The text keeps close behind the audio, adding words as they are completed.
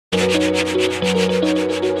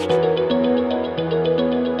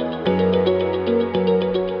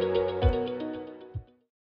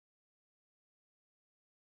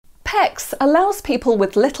PECS allows people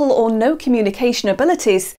with little or no communication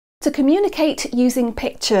abilities to communicate using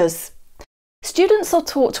pictures. Students are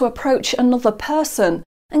taught to approach another person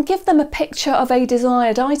and give them a picture of a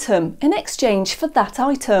desired item in exchange for that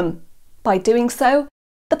item. By doing so,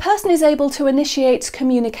 the person is able to initiate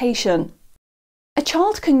communication. A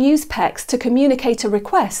child can use PECS to communicate a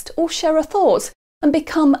request or share a thought and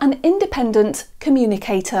become an independent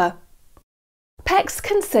communicator. PECS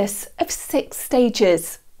consists of 6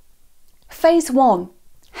 stages. Phase 1.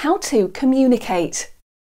 How to communicate.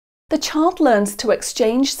 The child learns to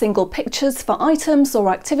exchange single pictures for items or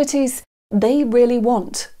activities they really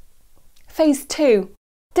want. Phase 2.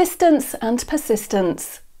 Distance and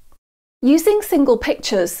persistence. Using single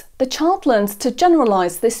pictures, the child learns to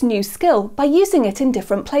generalise this new skill by using it in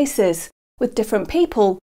different places, with different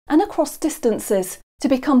people, and across distances to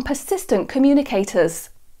become persistent communicators.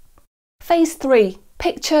 Phase 3.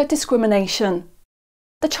 Picture discrimination.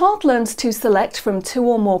 The child learns to select from 2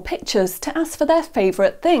 or more pictures to ask for their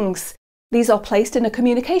favourite things. These are placed in a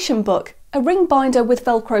communication book, a ring binder with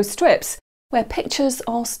Velcro strips, where pictures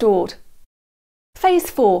are stored.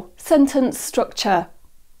 Phase 4. Sentence structure.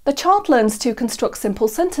 The child learns to construct simple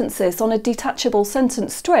sentences on a detachable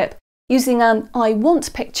sentence strip using an I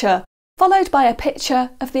want picture, followed by a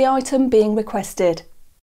picture of the item being requested.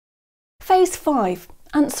 Phase 5.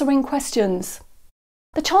 Answering questions.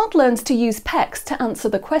 The child learns to use PECS to answer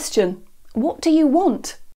the question, what do you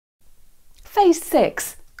want? Phase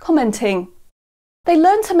 6. Commenting. They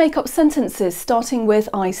learn to make up sentences starting with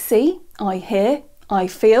I see, I hear, I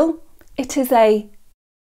feel, it is a.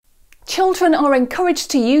 Children are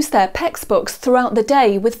encouraged to use their PECS books throughout the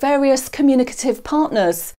day with various communicative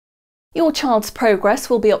partners. Your child's progress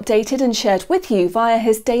will be updated and shared with you via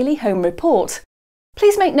his daily home report.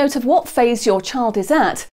 Please make note of what phase your child is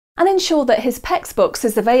at and ensure that his PECS books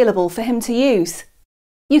is available for him to use.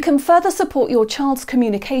 You can further support your child's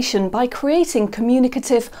communication by creating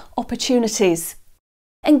communicative opportunities.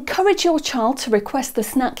 Encourage your child to request the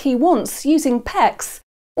snack he wants using PECS,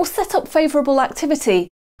 or set up favourable activity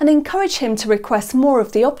and encourage him to request more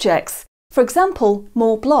of the objects, for example,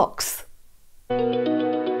 more blocks.